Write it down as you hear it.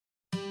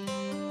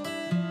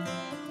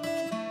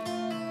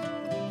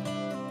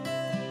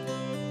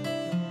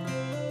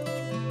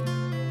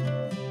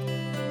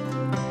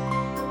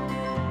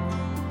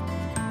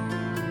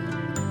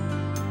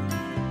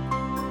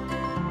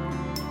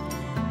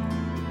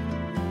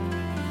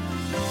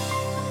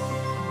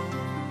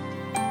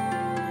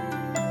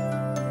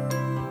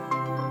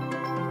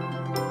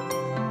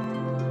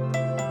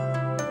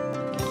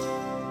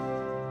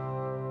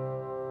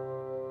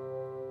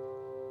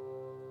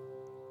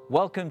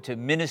Welcome to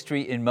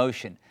Ministry in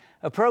Motion,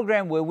 a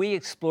program where we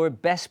explore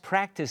best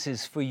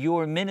practices for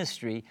your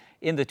ministry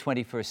in the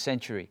 21st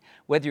century.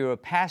 Whether you're a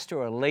pastor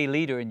or a lay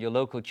leader in your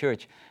local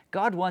church,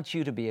 God wants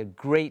you to be a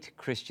great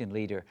Christian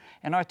leader.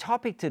 And our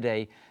topic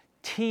today,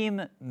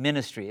 team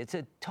ministry. It's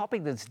a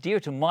topic that's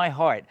dear to my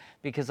heart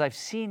because I've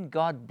seen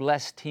God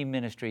bless team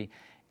ministry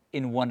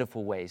in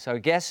wonderful ways. Our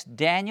guests,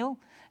 Daniel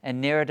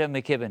and Nerida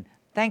McKibben.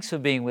 Thanks for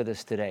being with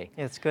us today.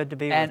 It's good to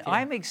be with you. And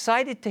I'm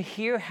excited to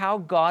hear how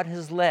God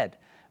has led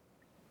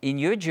in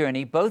your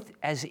journey, both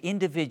as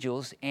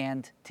individuals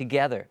and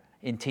together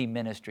in team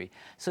ministry.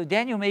 So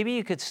Daniel, maybe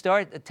you could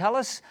start. Tell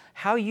us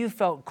how you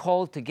felt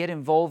called to get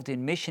involved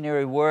in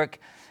missionary work,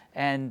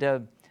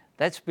 and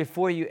that's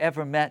before you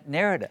ever met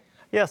Nerida.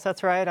 Yes,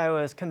 that's right. I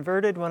was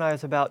converted when I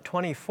was about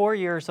 24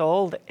 years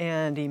old,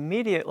 and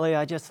immediately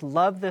I just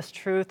loved this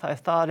truth. I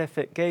thought if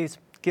it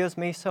gives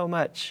me so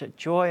much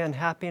joy and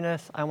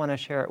happiness, I want to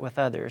share it with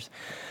others.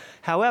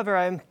 However,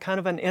 I'm kind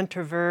of an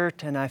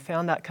introvert, and I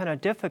found that kind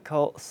of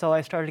difficult, so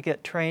I started to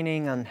get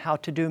training on how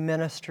to do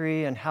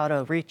ministry and how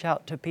to reach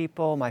out to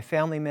people, my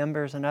family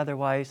members and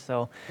otherwise.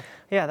 So,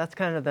 yeah, that's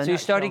kind of the So you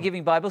started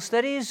giving Bible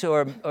studies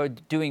or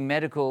doing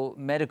medical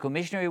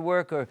missionary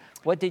work, or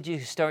what did you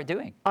start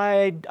doing?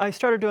 I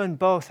started doing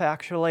both,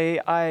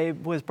 actually. I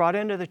was brought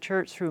into the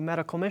church through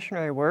medical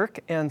missionary work,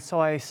 and so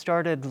I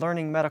started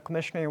learning medical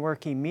missionary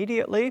work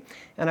immediately,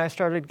 and I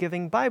started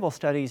giving Bible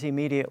studies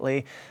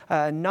immediately.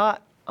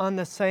 Not on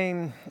the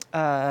same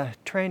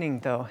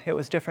training, though. It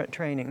was different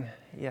training,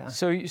 yeah.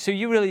 So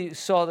you really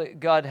saw that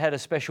God had a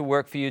special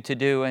work for you to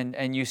do,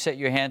 and you set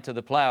your hand to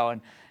the plow,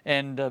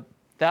 and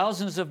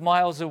thousands of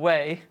miles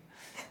away,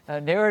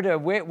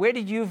 Nerida, where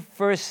did you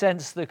first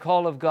sense the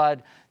call of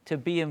God to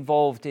be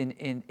involved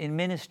in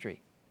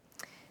ministry?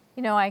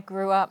 You know, I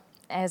grew up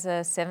as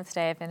a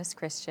Seventh-day Adventist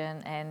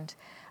Christian, and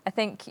I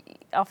think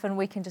often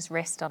we can just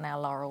rest on our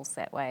laurels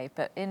that way.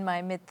 But in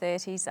my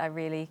mid-30s, I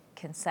really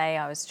can say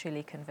I was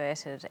truly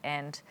converted.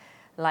 And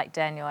like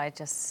Daniel,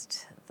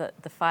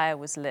 the fire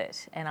was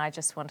lit, and I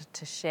just wanted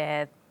to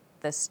share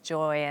this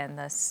joy and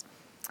this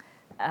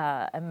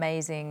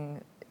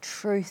amazing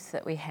truth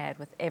that we had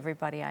with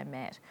everybody I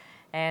met.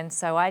 And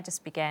so I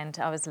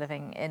was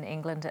living in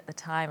England at the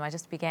time, I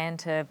just began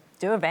to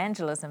do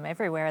evangelism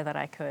everywhere that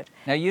I could.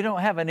 Now, you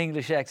don't have an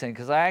English accent,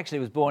 because I actually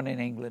was born in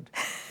England.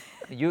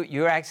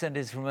 Your accent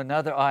is from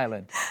another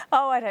island.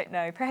 Oh, I don't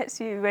know. Perhaps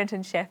you went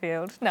in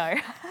Sheffield. No,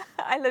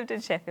 I lived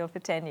in Sheffield for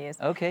 10 years.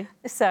 Okay.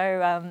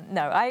 So,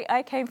 no,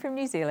 I came from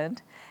New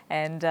Zealand,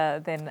 and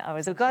then I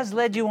was... So God's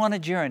led you on a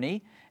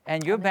journey,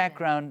 and your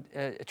background,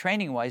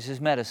 training-wise, is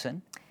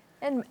medicine.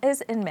 Is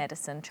in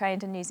medicine,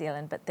 trained in New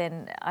Zealand, but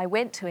then I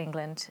went to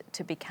England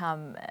to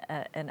become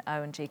an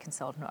O&G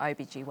consultant, or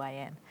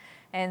OBGYN.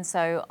 And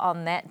so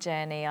on that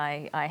journey,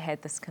 I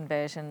had this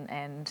conversion,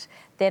 and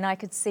then I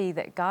could see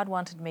that God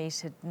wanted me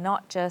to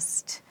not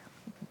just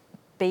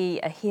be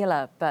a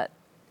healer, but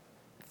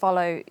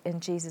follow in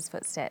Jesus'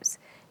 footsteps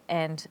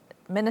and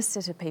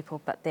minister to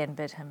people, but then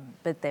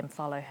bid them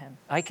follow him.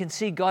 I can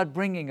see God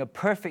bringing a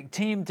perfect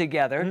team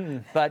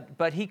together,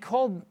 but he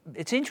called,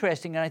 it's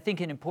interesting, and I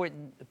think an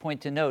important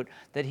point to note,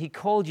 that he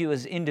called you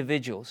as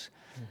individuals,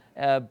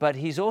 but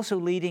he's also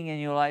leading in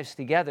your lives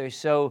together.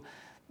 So,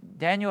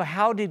 Daniel,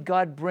 how did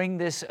God bring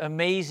this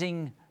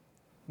amazing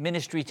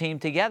ministry team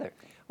together?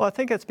 Well, I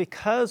think it's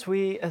because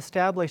we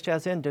established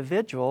as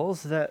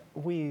individuals that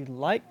we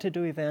like to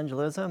do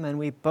evangelism, and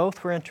we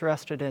both were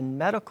interested in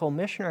medical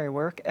missionary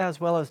work as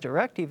well as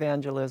direct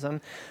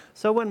evangelism.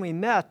 So when we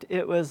met,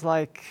 it was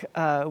like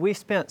we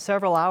spent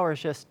several hours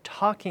just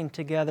talking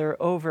together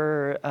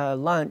over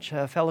lunch,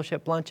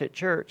 fellowship lunch at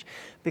church,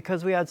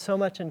 because we had so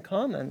much in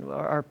common.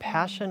 Our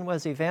passion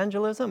was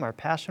evangelism, our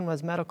passion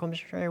was medical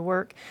missionary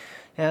work,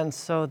 and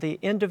so the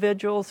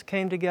individuals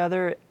came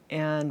together,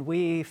 and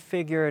we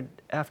figured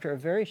after a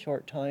very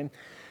short time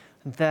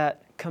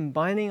that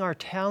combining our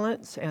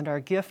talents and our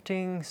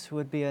giftings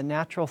would be a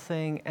natural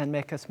thing and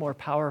make us more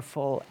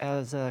powerful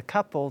as a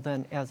couple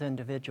than as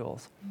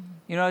individuals.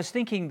 You know, I was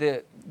thinking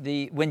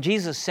when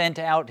Jesus sent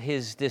out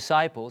his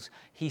disciples,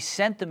 he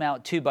sent them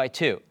out 2 by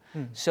 2.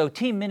 So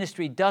team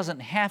ministry doesn't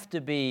have to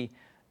be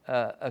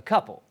a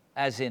couple,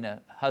 as in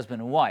a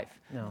husband and wife.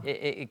 No.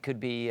 It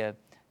could be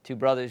 2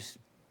 brothers,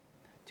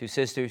 2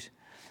 sisters.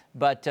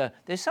 But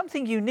there's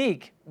something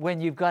unique when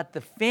you've got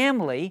the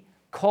family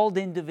called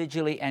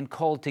individually and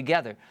called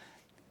together.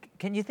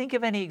 Can you think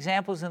of any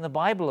examples in the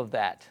Bible of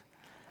that?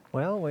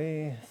 Well,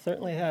 we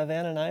certainly have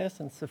Ananias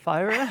and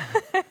Sapphira.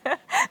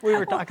 We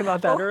were talking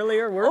about that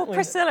earlier, weren't we?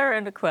 Priscilla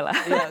and Aquila.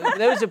 Yeah,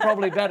 those are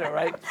probably better,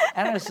 right?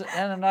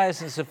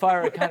 Ananias and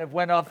Sapphira kind of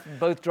went off and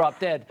both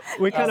dropped dead.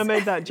 We kind of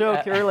made that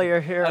joke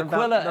earlier here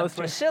Aquila about those and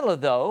Priscilla,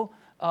 though,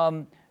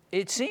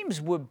 it seems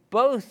were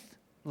both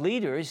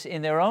leaders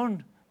in their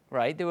own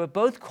right. They were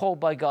both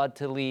called by God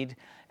to lead,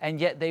 and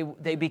yet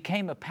they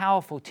became a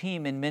powerful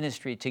team in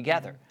ministry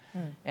together.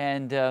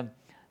 And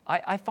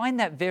I find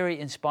that very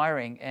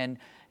inspiring.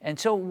 And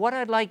so what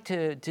I'd like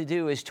to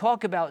do is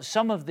talk about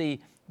some of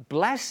the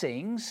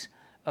blessings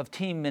of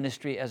team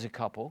ministry as a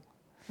couple,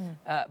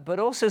 but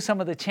also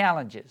some of the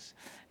challenges.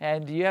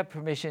 And you have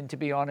permission to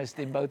be honest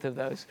in both of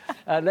those.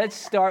 Let's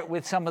start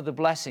with some of the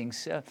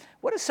blessings.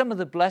 What are some of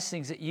the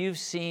blessings that you've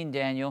seen,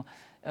 Daniel,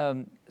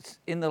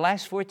 in the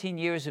last 14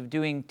 years of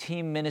doing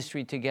team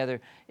ministry together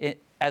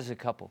as a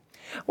couple?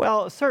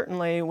 Well,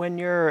 certainly when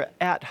you're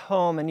at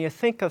home and you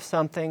think of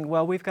something,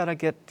 well, we've got to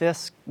get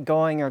this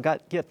going or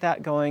get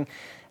that going,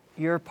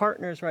 your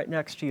partner's right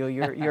next to you,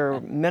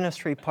 your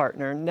ministry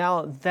partner.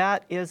 Now,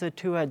 that is a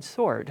two-edged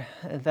sword.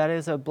 That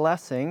is a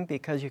blessing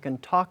because you can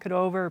talk it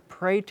over,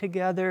 pray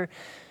together,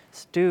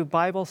 do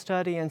Bible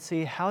study, and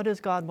see how does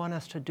God want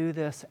us to do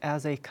this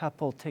as a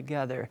couple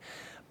together.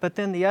 But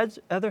then the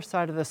other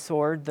side of the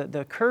sword,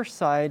 the curse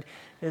side,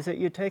 is that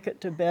you take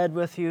it to bed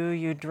with you,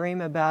 you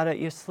dream about it,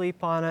 you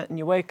sleep on it, and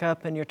you wake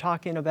up and you're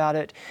talking about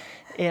it.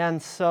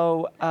 And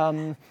so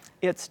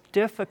it's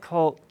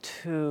difficult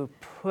to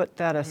put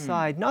that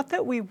aside. Not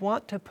that we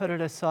want to put it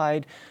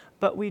aside,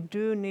 but we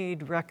do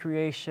need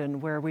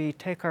recreation where we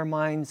take our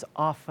minds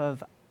off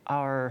of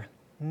our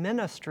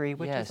ministry,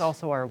 which is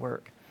also our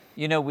work.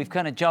 You know, we've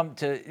kind of jumped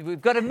to,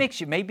 we've got a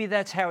mixture. Maybe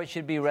that's how it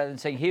should be rather than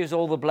saying, here's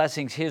all the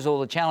blessings, here's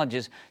all the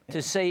challenges,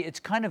 to say it's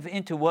kind of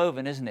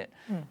interwoven, isn't it?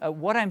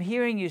 What I'm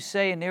hearing you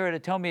say, and Nira, to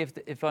tell me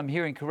if I'm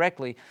hearing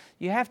correctly,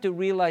 you have to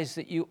realize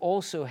that you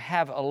also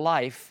have a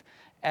life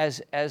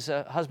as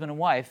a husband and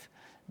wife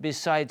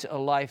besides a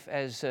life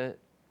as a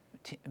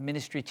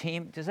ministry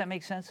team. Does that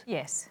make sense?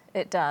 Yes,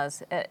 it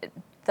does.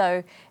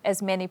 Though,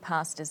 as many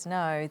pastors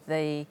know,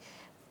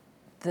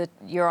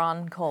 you're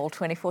on call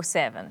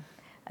 24/7.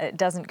 It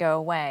doesn't go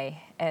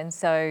away, and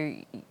so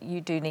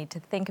you do need to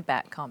think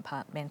about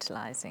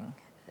compartmentalizing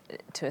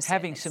to a certain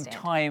having some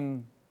extent.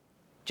 time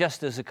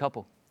just as a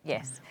couple.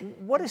 Yes.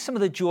 What are some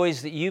of the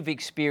joys that you've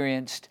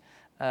experienced,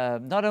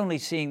 not only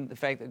seeing the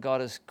fact that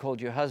God has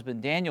called your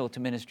husband Daniel to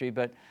ministry,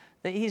 but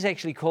that he's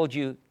actually called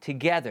you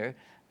together?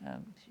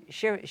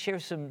 Share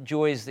some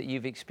joys that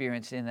you've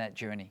experienced in that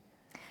journey.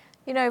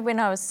 You know, when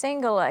I was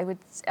single, I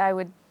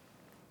would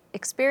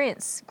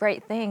experience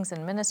great things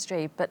in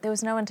ministry, but there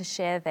was no one to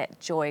share that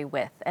joy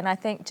with. And I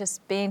think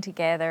just being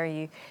together,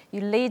 you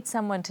lead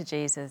someone to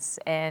Jesus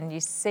and you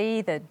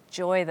see the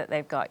joy that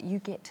they've got, you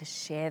get to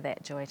share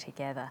that joy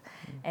together.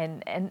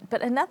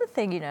 But another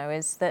thing, you know,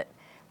 is that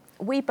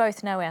we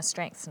both know our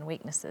strengths and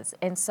weaknesses.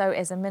 And so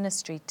as a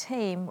ministry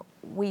team,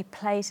 we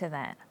play to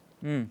that.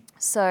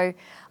 So,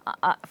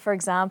 for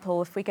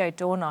example, if we go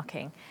door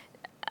knocking,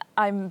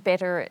 I'm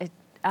better at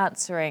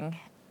answering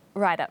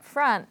right up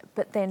front,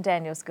 but then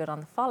Daniel's good on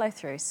the follow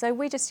through. So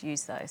we just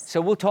use those. So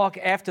we'll talk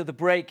after the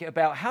break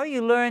about how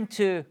you learn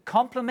to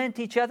complement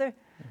each other.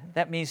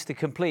 That means to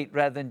complete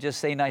rather than just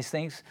say nice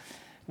things.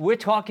 We're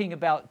talking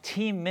about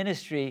team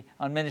ministry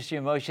on Ministry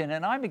in Motion,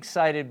 and I'm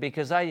excited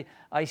because I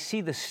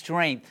see the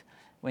strength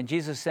when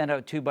Jesus sent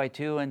out 2 by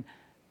 2, and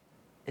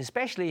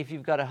especially if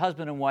you've got a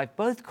husband and wife,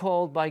 both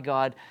called by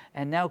God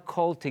and now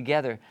called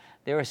together,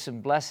 there are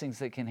some blessings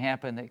that can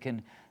happen that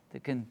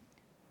can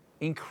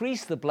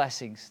increase the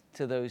blessings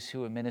to those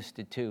who are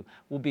ministered to.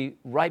 We'll be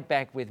right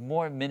back with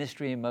more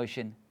Ministry in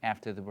Motion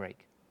after the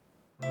break.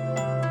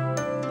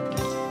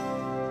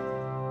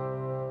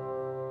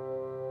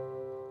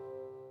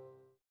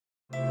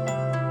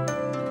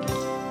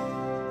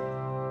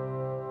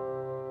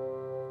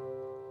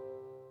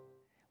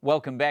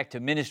 Welcome back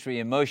to Ministry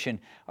in Motion.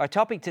 Our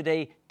topic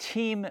today,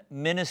 team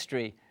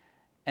ministry.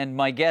 And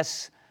my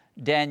guests,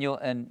 Daniel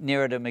and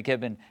Nirada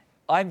McKibben.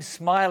 I'm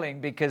smiling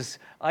because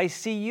I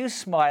see you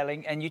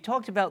smiling, and you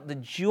talked about the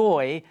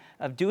joy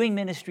of doing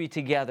ministry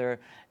together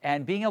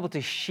and being able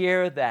to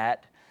share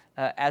that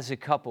as a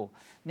couple.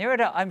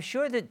 Nirada, I'm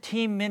sure that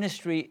team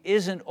ministry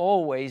isn't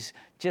always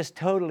just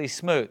totally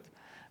smooth.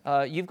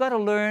 You've got to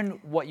learn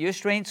what your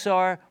strengths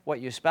are,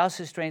 what your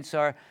spouse's strengths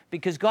are,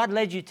 because God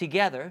led you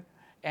together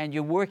and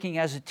you're working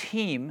as a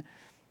team.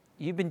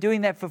 You've been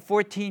doing that for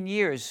 14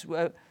 years.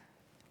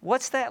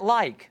 What's that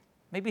like?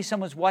 Maybe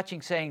someone's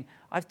watching saying,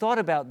 I've thought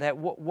about that.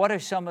 What are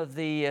some of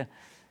the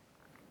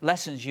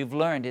lessons you've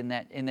learned in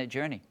that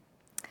journey?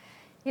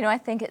 You know, I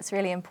think it's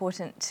really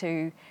important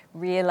to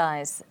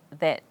realize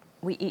that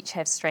we each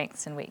have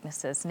strengths and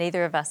weaknesses.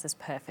 Neither of us is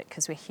perfect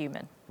because we're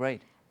human.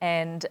 Right.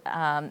 And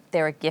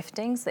there are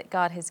giftings that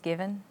God has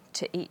given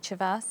to each of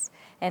us.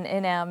 And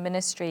in our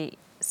ministry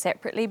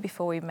separately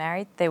before we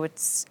married, there were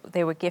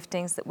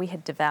giftings that we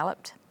had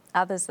developed,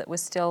 others that were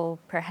still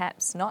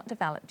perhaps not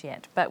developed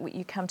yet. But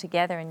you come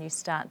together and you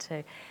start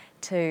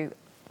to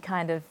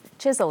kind of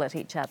chisel at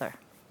each other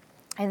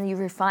and you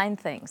refine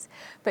things.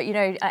 But you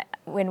know,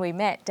 when we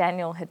met,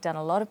 Daniel had done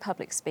a lot of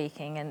public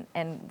speaking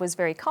and was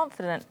very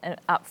confident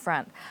up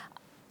front.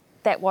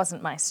 That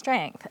wasn't my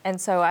strength. And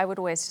so I would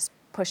always just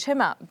push him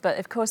up. But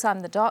of course,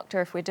 I'm the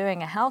doctor. If we're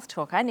doing a health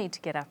talk, I need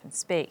to get up and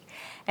speak.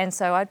 And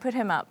so I'd put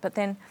him up. But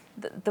then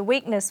the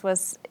weakness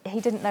was he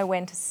didn't know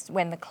when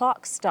the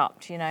clock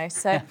stopped, you know.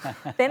 So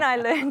then I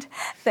learned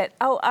that,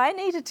 I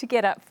needed to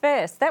get up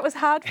first. That was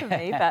hard for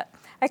me, but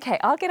okay,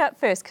 I'll get up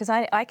first because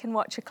I can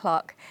watch a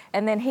clock.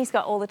 And then he's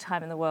got all the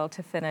time in the world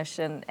to finish,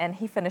 and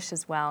he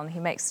finishes well, and he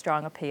makes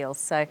strong appeals.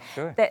 So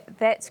Sure.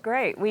 that's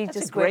great.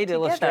 That's a great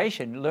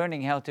illustration,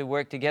 learning how to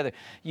work together.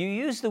 You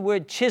use the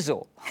word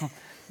chisel.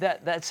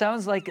 That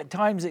sounds like at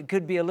times it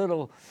could be a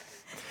little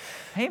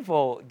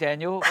painful,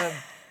 Daniel.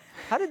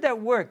 How did that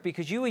work?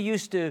 Because you were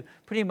used to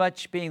pretty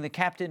much being the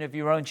captain of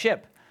your own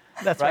ship.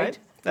 That's right.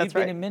 That's You've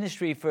been in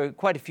ministry for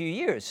quite a few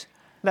years.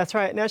 That's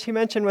right. And as you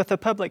mentioned with the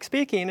public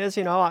speaking is,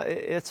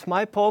 it's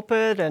my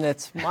pulpit and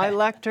it's my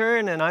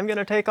lectern and I'm going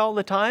to take all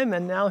the time.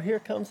 And now here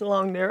comes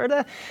along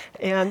Nerida.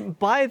 And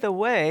by the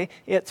way,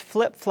 it's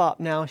flip-flop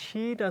now.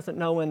 She doesn't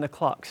know when the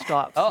clock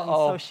stops. And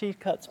so she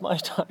cuts my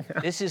time.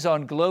 This is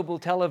on global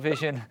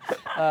television.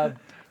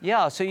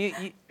 Yeah, so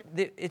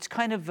it's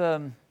kind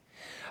of...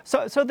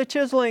 So the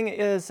chiseling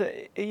is,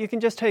 you can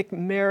just take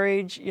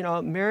marriage,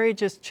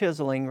 marriage is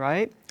chiseling,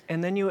 right?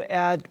 And then you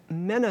add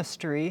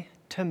ministry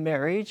to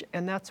marriage,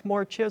 and that's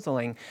more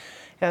chiseling.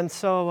 And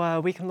so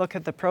we can look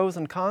at the pros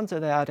and cons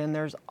of that, and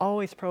there's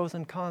always pros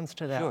and cons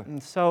to that. Sure.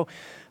 And so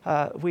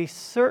we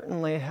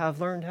certainly have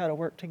learned how to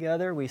work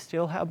together. We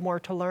still have more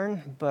to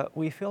learn, but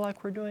we feel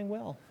like we're doing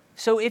well.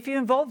 So if you're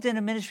involved in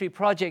a ministry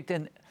project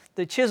and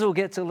the chisel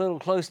gets a little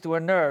close to a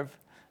nerve,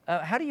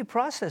 how do you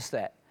process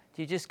that?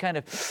 Do you just kind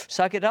of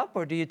suck it up,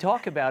 or do you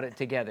talk about it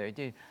together?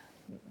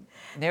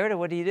 Nerida,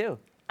 what do you do?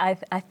 I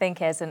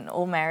think, as in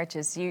all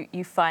marriages,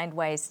 you find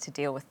ways to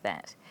deal with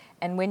that.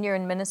 And when you're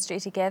in ministry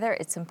together,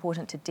 it's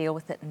important to deal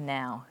with it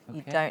now. Okay.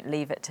 You don't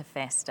leave it to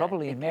fester.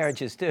 Probably in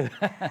marriages too.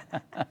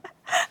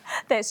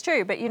 That's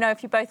true, but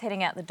if you're both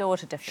heading out the door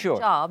to different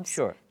jobs,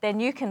 then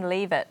you can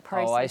leave it,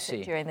 process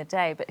it during the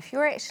day. But if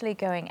you're actually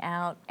going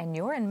out and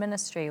you're in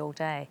ministry all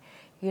day,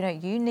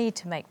 you need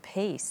to make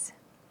peace.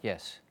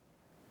 Yes.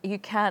 You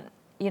can't,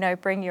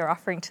 bring your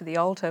offering to the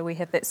altar. We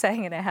have that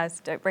saying in our house,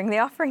 don't bring the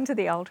offering to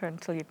the altar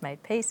until you've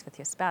made peace with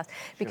your spouse,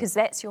 because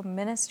that's your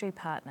ministry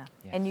partner.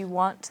 Yes. And you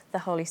want the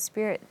Holy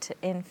Spirit to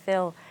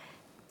infill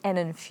and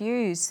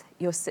infuse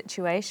your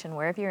situation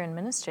wherever you're in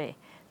ministry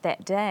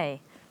that day,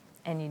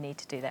 and you need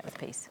to do that with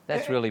peace.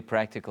 That's really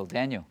practical.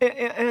 Daniel?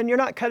 And you're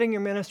not cutting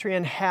your ministry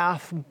in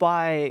half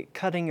by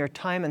cutting your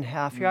time in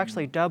half. You're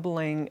actually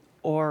doubling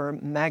or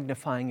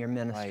magnifying your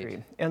ministry.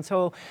 Right. And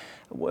so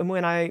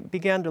when I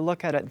began to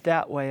look at it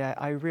that way,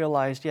 I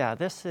realized,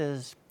 this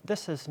is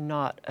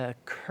not a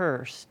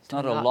curse. It's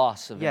not a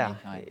loss of any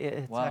kind.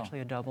 It's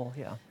actually a double,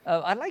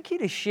 I'd like you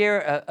to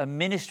share a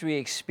ministry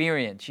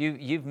experience.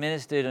 You've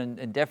ministered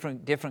in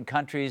different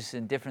countries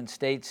and different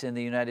states in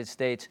the United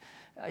States.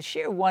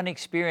 Share one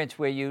experience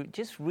where you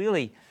just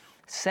really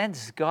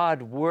sensed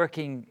God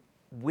working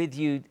with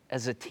you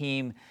as a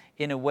team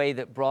in a way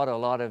that brought a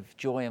lot of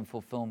joy and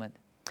fulfillment.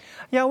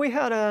 Yeah, we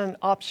had an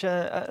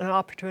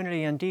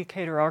opportunity in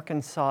Decatur,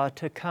 Arkansas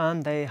to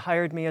come. They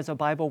hired me as a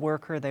Bible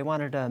worker. They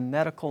wanted a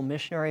medical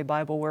missionary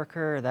Bible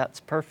worker. That's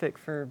perfect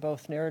for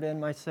both Nerida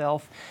and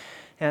myself.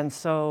 And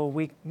so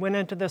we went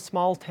into this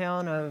small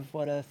town of,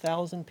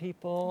 1,000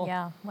 people?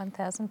 Yeah,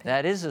 1,000 people.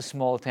 That is a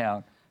small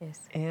town. Yes.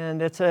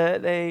 And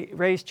they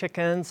raise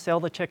chickens, sell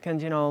the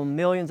chickens,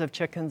 millions of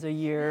chickens a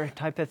year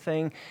type of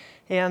thing.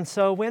 And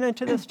so went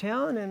into this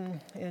town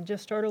and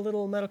just started a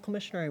little medical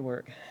missionary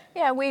work.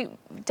 Yeah,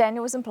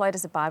 Daniel was employed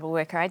as a Bible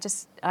worker.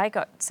 I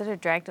got sort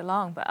of dragged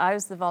along, but I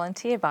was the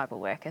volunteer Bible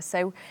worker.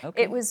 So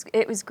it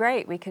was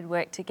great. We could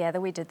work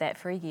together. We did that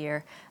for a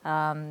year.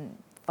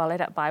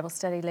 Followed up Bible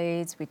study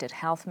leads. We did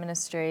health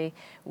ministry.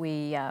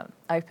 We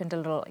opened a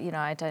little,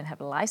 I don't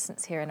have a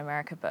license here in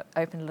America, but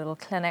opened a little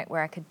clinic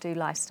where I could do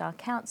lifestyle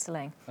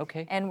counseling.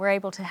 Okay. And we're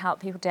able to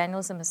help people.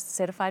 Daniel's a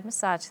certified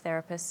massage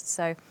therapist,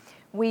 so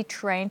we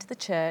trained the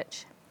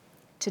church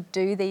to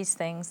do these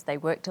things. They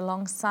worked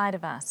alongside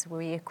of us.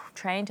 We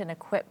trained and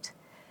equipped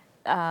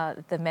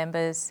the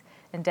members,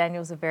 and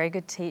Daniel's a very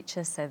good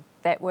teacher, so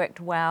that worked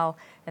well.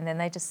 And then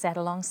they just sat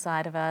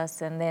alongside of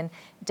us. And then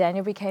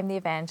Daniel became the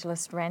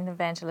evangelist, ran an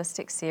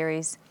evangelistic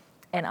series,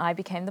 and I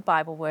became the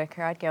Bible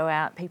worker. I'd go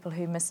out, people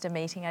who missed a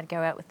meeting, I'd go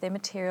out with their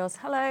materials.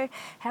 Hello,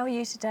 how are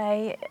you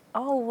today?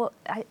 Oh, well,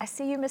 I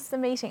see you missed the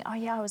meeting. Oh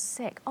yeah, I was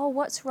sick. Oh,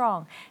 what's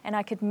wrong? And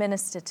I could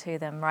minister to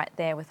them right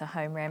there with a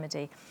home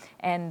remedy.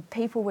 And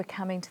people were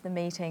coming to the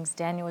meetings.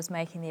 Daniel was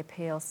making the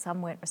appeals.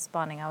 Some weren't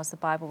responding. I was the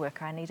Bible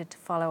worker. I needed to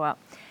follow up.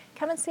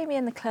 Come and see me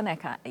in the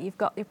clinic. You've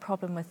got your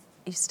problem with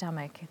your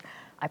stomach.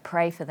 I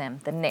pray for them.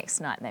 The next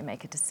night they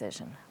make a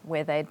decision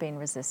where they'd been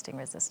resisting.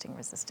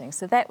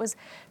 So that was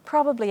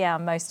probably our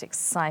most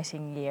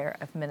exciting year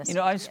of ministry.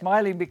 I'm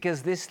smiling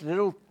because this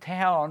little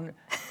town,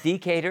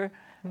 Decatur,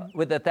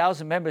 with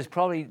 1,000 members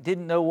probably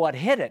didn't know what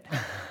hit it,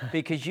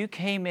 because you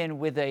came in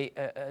with a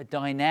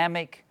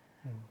dynamic,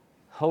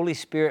 Holy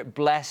Spirit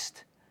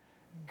blessed,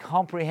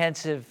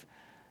 comprehensive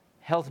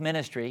health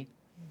ministry,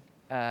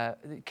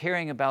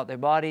 caring about their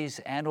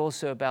bodies and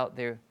also about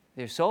their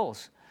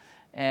souls.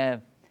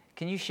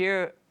 Can you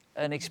share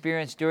an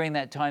experience during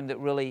that time that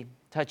really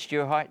touched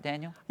your heart,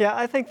 Daniel? Yeah,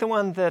 I think the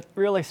one that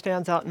really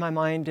stands out in my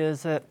mind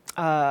is that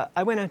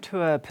I went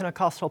into a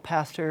Pentecostal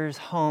pastor's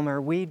home, or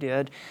we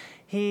did.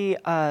 He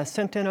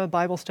sent in a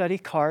Bible study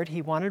card.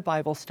 He wanted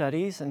Bible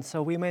studies, and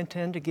so we went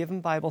in to give him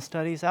Bible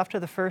studies. After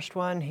the first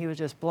one, he was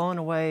just blown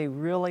away,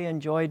 really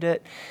enjoyed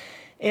it.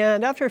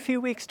 And after a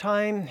few weeks'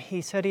 time,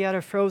 he said he had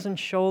a frozen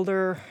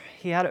shoulder.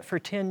 He had it for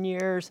 10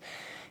 years.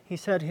 He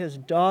said his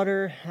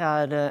daughter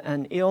had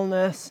an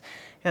illness.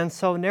 And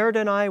so Nerida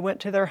and I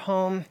went to their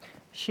home.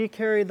 She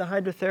carried the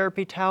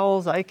hydrotherapy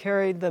towels. I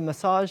carried the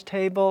massage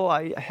table.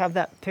 I have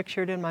that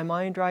pictured in my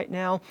mind right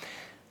now.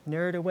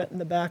 Nerida went in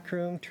the back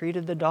room,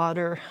 treated the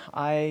daughter.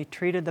 I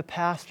treated the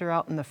pastor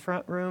out in the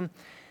front room.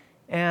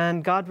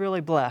 And God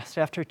really blessed.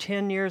 After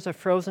 10 years of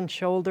frozen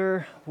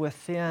shoulder,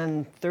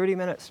 within 30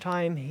 minutes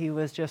time, he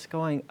was just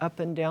going up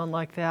and down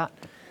like that.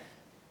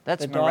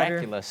 That's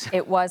miraculous.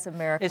 It was a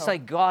miracle. It's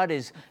like God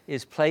is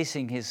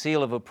placing his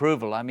seal of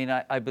approval. I mean,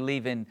 I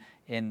believe in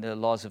the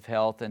laws of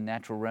health and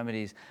natural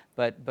remedies,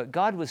 but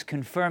God was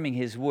confirming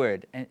his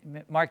word.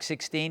 And Mark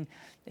 16,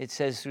 it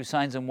says, through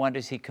signs and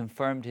wonders, he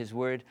confirmed his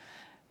word.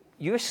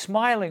 You're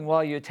smiling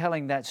while you're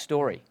telling that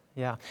story.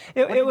 Yeah.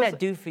 What did that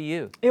do for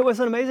you? It was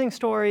an amazing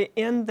story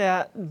in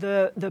that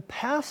the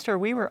pastor,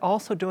 we were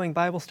also doing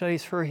Bible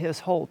studies for his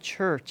whole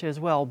church as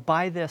well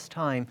by this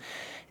time.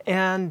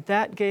 And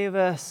that gave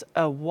us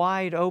a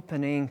wide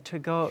opening to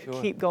go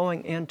keep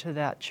going into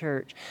that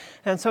church.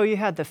 And so you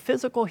had the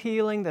physical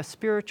healing, the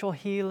spiritual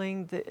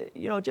healing,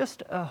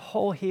 just a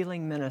whole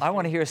healing ministry. I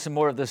want to hear some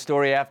more of the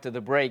story after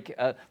the break.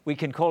 We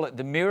can call it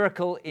the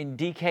miracle in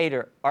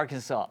Decatur,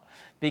 Arkansas,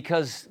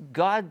 because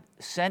God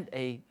sent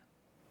a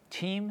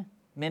team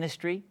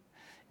ministry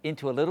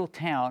into a little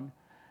town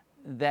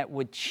that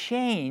would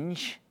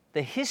change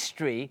the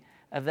history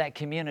of that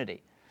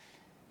community.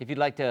 If you'd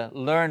like to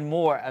learn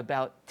more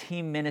about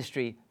team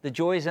ministry, the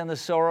joys and the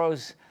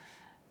sorrows,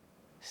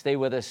 stay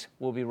with us.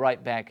 We'll be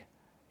right back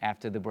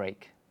after the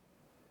break.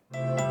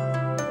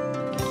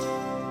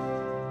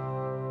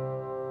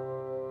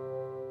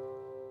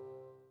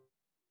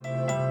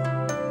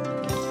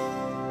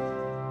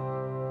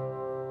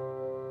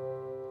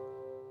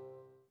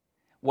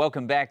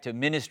 Welcome back to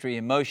Ministry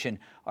in Motion.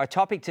 Our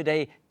topic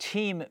today,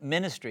 team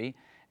ministry,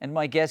 and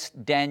my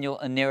guest, Daniel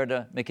and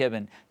Nerida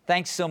McKibben.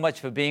 Thanks so much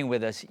for being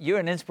with us. You're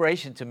an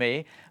inspiration to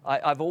me.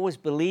 I've always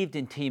believed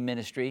in team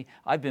ministry.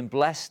 I've been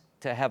blessed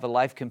to have a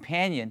life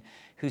companion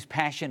who's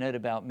passionate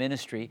about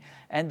ministry,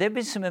 and there have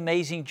been some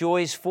amazing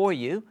joys for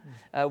you.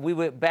 We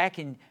were back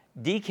in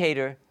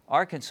Decatur,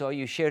 Arkansas.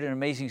 You shared an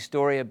amazing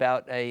story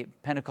about a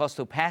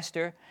Pentecostal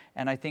pastor,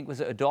 and I think was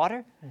it a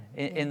daughter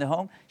in the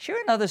home. Share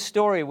another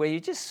story where you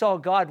just saw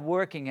God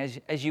working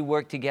as you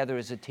worked together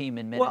as a team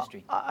in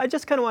ministry. Well, I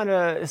just kind of want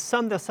to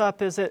sum this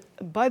up, is that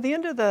by the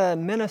end of the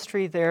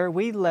ministry there,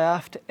 we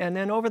left, and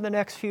then over the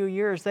next few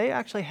years, they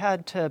actually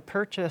had to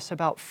purchase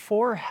about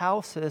 4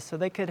 houses so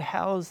they could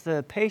house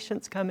the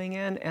patients coming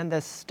in and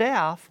the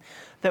staff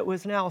that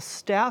was now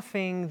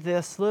staffing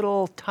this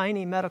little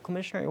tiny medical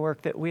missionary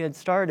work that we had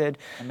started.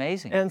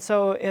 Amazing. And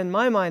so in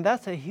my mind,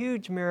 that's a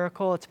huge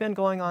miracle. It's been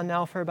going on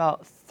now for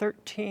about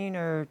 13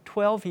 or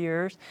 12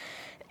 years.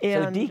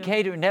 So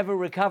Decatur never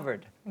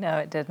recovered. No,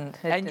 it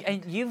didn't.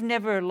 And you've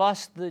never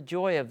lost the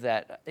joy of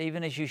that,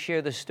 even as you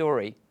share the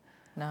story.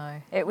 No,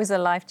 it was a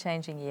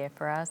life-changing year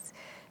for us.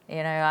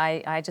 You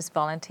know, I just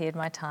volunteered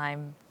my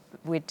time.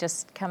 We'd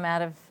just come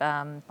out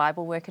of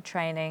Bible worker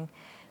training.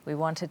 We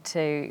wanted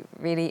to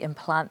really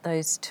implant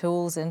those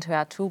tools into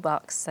our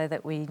toolbox so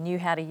that we knew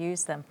how to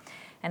use them.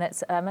 And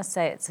I must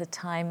say, it's a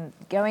time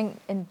going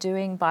and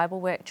doing Bible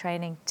work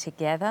training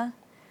together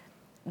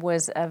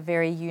was a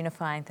very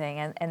unifying thing.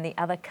 And the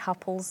other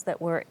couples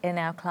that were in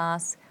our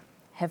class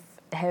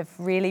have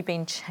really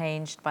been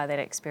changed by that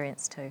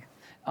experience too.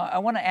 I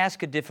want to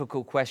ask a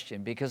difficult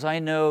question because I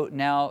know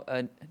now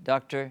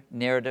Dr.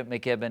 Nerida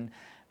McKibben,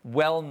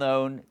 well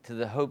known to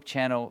the Hope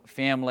Channel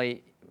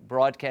family,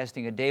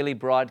 broadcasting a daily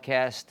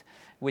broadcast,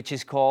 which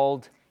is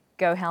called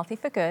Go Healthy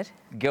for Good.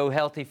 Go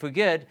Healthy for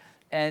Good.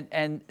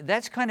 And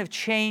that's kind of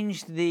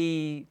changed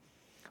the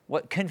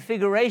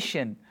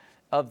configuration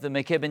of the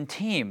McKibben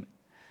team.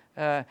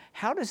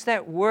 How does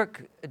that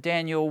work,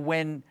 Daniel,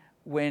 when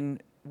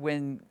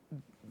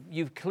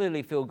you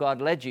clearly feel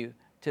God led you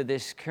to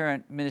this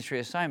current ministry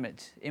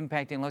assignment,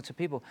 impacting lots of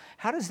people?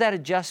 How does that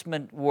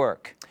adjustment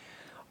work?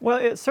 Well,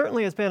 it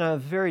certainly has been a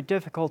very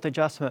difficult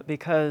adjustment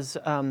because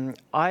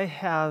I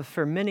have,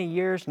 for many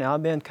years now,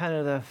 been kind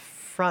of the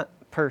front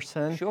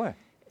person. Sure.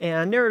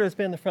 And Nerida's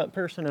been the front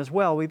person as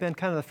well. We've been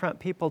kind of the front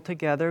people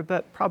together,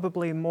 but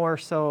probably more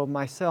so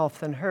myself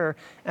than her.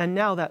 And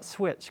now that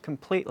switched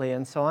completely.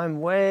 And so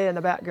I'm way in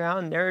the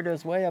background,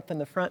 Nerida's way up in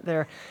the front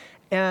there.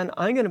 And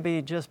I'm going to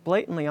be just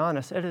blatantly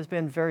honest, it has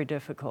been very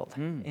difficult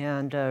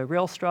and a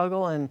real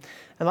struggle. And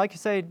like you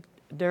say,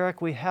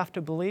 Derek, we have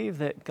to believe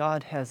that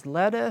God has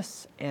led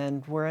us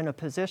and we're in a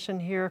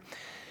position here.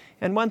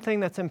 And one thing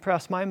that's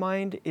impressed my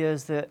mind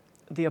is that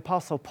the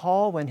Apostle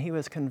Paul, when he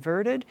was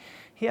converted,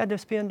 he had to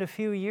spend a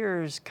few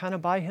years kind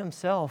of by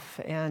himself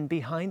and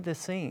behind the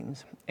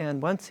scenes.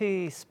 And once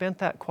he spent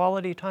that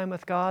quality time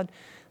with God,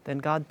 then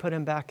God put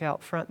him back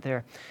out front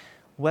there.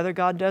 Whether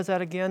God does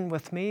that again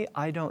with me,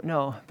 I don't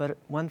know. But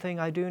one thing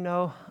I do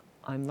know,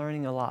 I'm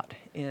learning a lot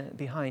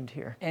behind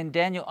here. And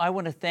Daniel, I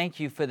want to thank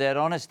you for that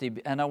honesty,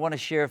 and I want to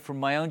share from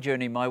my own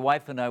journey. My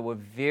wife and I were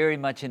very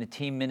much in a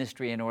team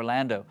ministry in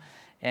Orlando,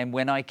 and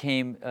when I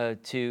came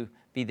to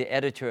be the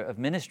editor of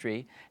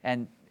ministry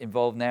and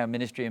involved now in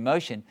Ministry in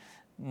Motion,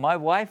 my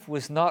wife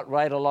was not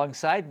right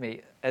alongside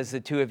me as the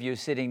two of you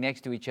sitting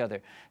next to each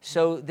other.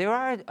 So there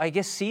are, I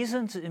guess,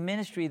 seasons in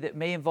ministry that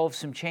may involve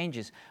some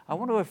changes. I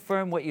want to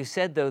affirm what you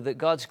said, though, that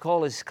God's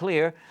call is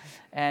clear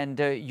and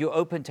you're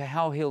open to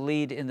how He'll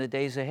lead in the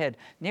days ahead.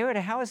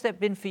 Nerida, how has that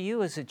been for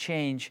you as a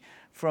change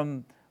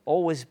from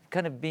always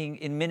kind of being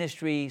in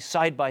ministry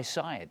side by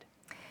side?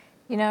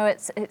 You know,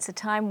 it's a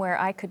time where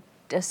I could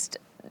just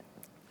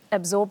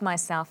absorb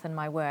myself in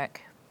my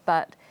work,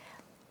 but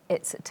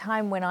it's a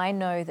time when I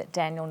know that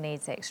Daniel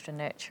needs extra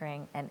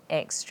nurturing and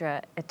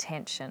extra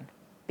attention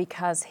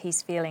because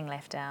he's feeling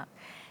left out.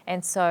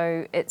 And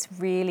so it's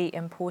really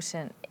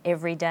important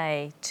every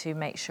day to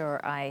make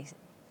sure I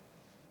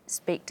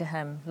speak to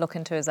him, look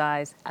into his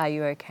eyes, are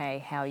you okay,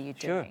 how are you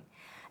doing?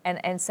 Sure.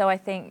 And so I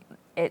think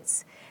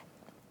it's,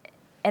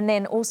 and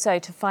then also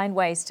to find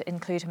ways to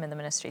include him in the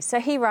ministry. So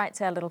he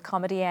writes our little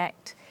comedy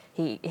act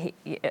he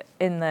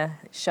in the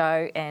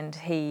show, and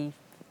he,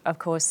 of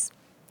course,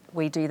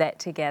 we do that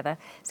together.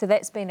 So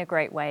that's been a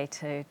great way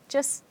to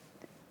just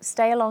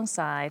stay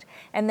alongside.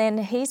 And then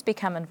he's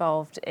become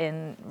involved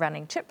in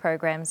running CHIP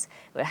programs,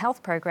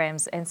 health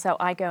programs, and so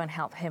I go and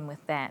help him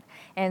with that.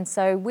 And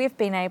so we've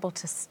been able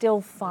to still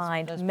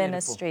find that's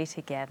ministry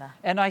together.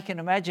 And I can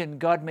imagine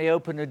God may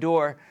open a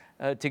door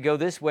to go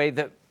this way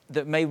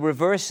that may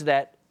reverse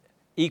that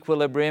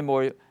equilibrium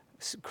or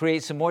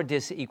create some more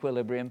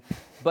disequilibrium.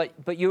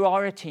 But you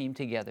are a team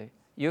together.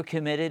 You're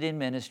committed in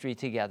ministry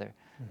together.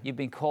 You've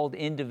been called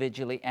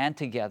individually and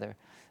together,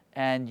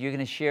 and you're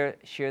going to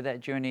share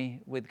that journey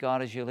with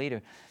God as your leader.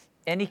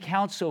 Any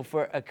counsel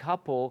for a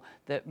couple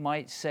that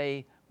might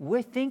say,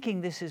 we're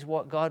thinking this is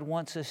what God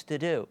wants us to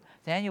do?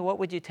 Daniel, what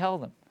would you tell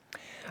them?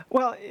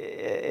 Well,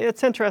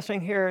 it's interesting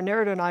here.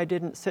 Nerida and I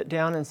didn't sit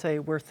down and say,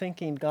 we're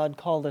thinking God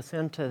called us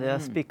into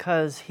this,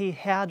 because He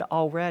had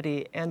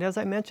already, and as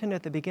I mentioned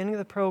at the beginning of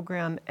the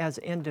program, as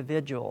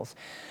individuals.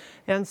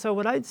 And so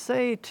what I'd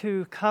say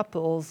to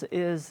couples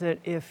is that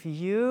if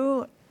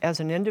you as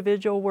an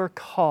individual were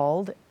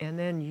called, and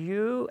then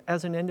you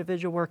as an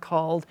individual were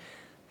called,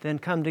 then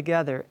come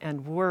together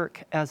and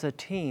work as a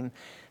team.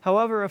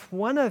 However, if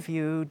one of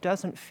you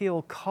doesn't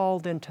feel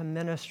called into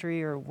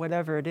ministry or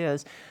whatever it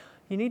is,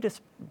 you need to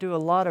do a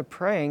lot of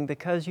praying,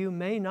 because you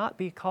may not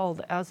be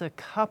called as a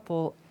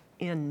couple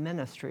in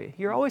ministry.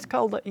 You're always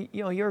called,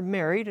 you know, you're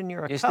married and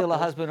you're a couple. You're still a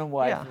husband and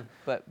wife,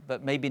 yeah.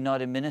 but maybe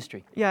not in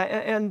ministry. Yeah,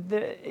 and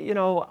you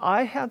know,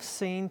 I have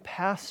seen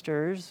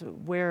pastors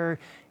where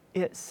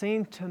it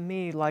seemed to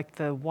me like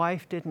the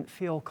wife didn't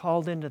feel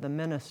called into the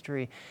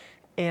ministry,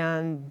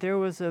 and there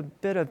was a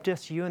bit of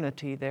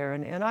disunity there,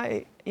 and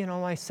I, you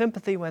know, my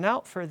sympathy went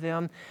out for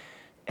them,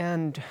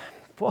 and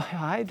boy,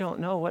 I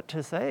don't know what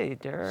to say,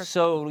 Derek.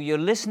 So you're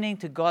listening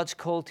to God's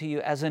call to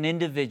you as an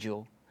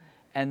individual,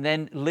 and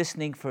then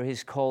listening for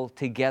His call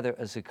together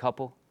as a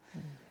couple.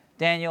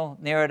 Daniel,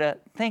 Nerida,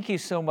 thank you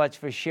so much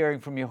for sharing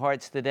from your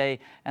hearts today.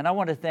 And I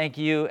want to thank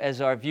you as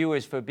our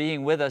viewers for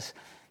being with us.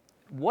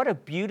 What a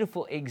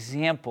beautiful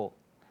example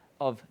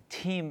of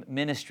team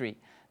ministry.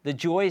 The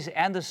joys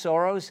and the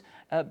sorrows,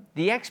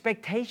 the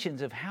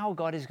expectations of how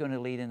God is going to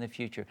lead in the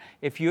future.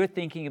 If you're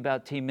thinking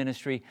about team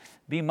ministry,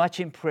 be much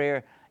in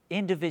prayer,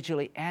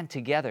 individually and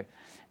together.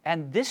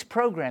 And this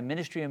program,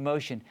 Ministry in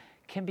Motion,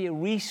 can be a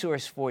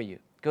resource for you.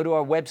 Go to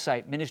our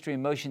website,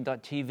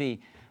 ministryinmotion.tv.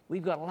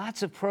 We've got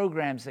lots of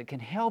programs that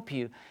can help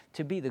you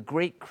to be the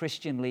great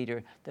Christian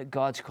leader that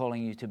God's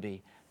calling you to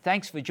be.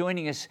 Thanks for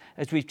joining us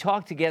as we've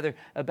talked together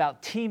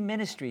about team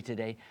ministry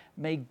today.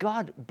 May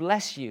God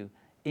bless you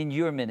in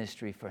your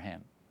ministry for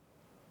Him.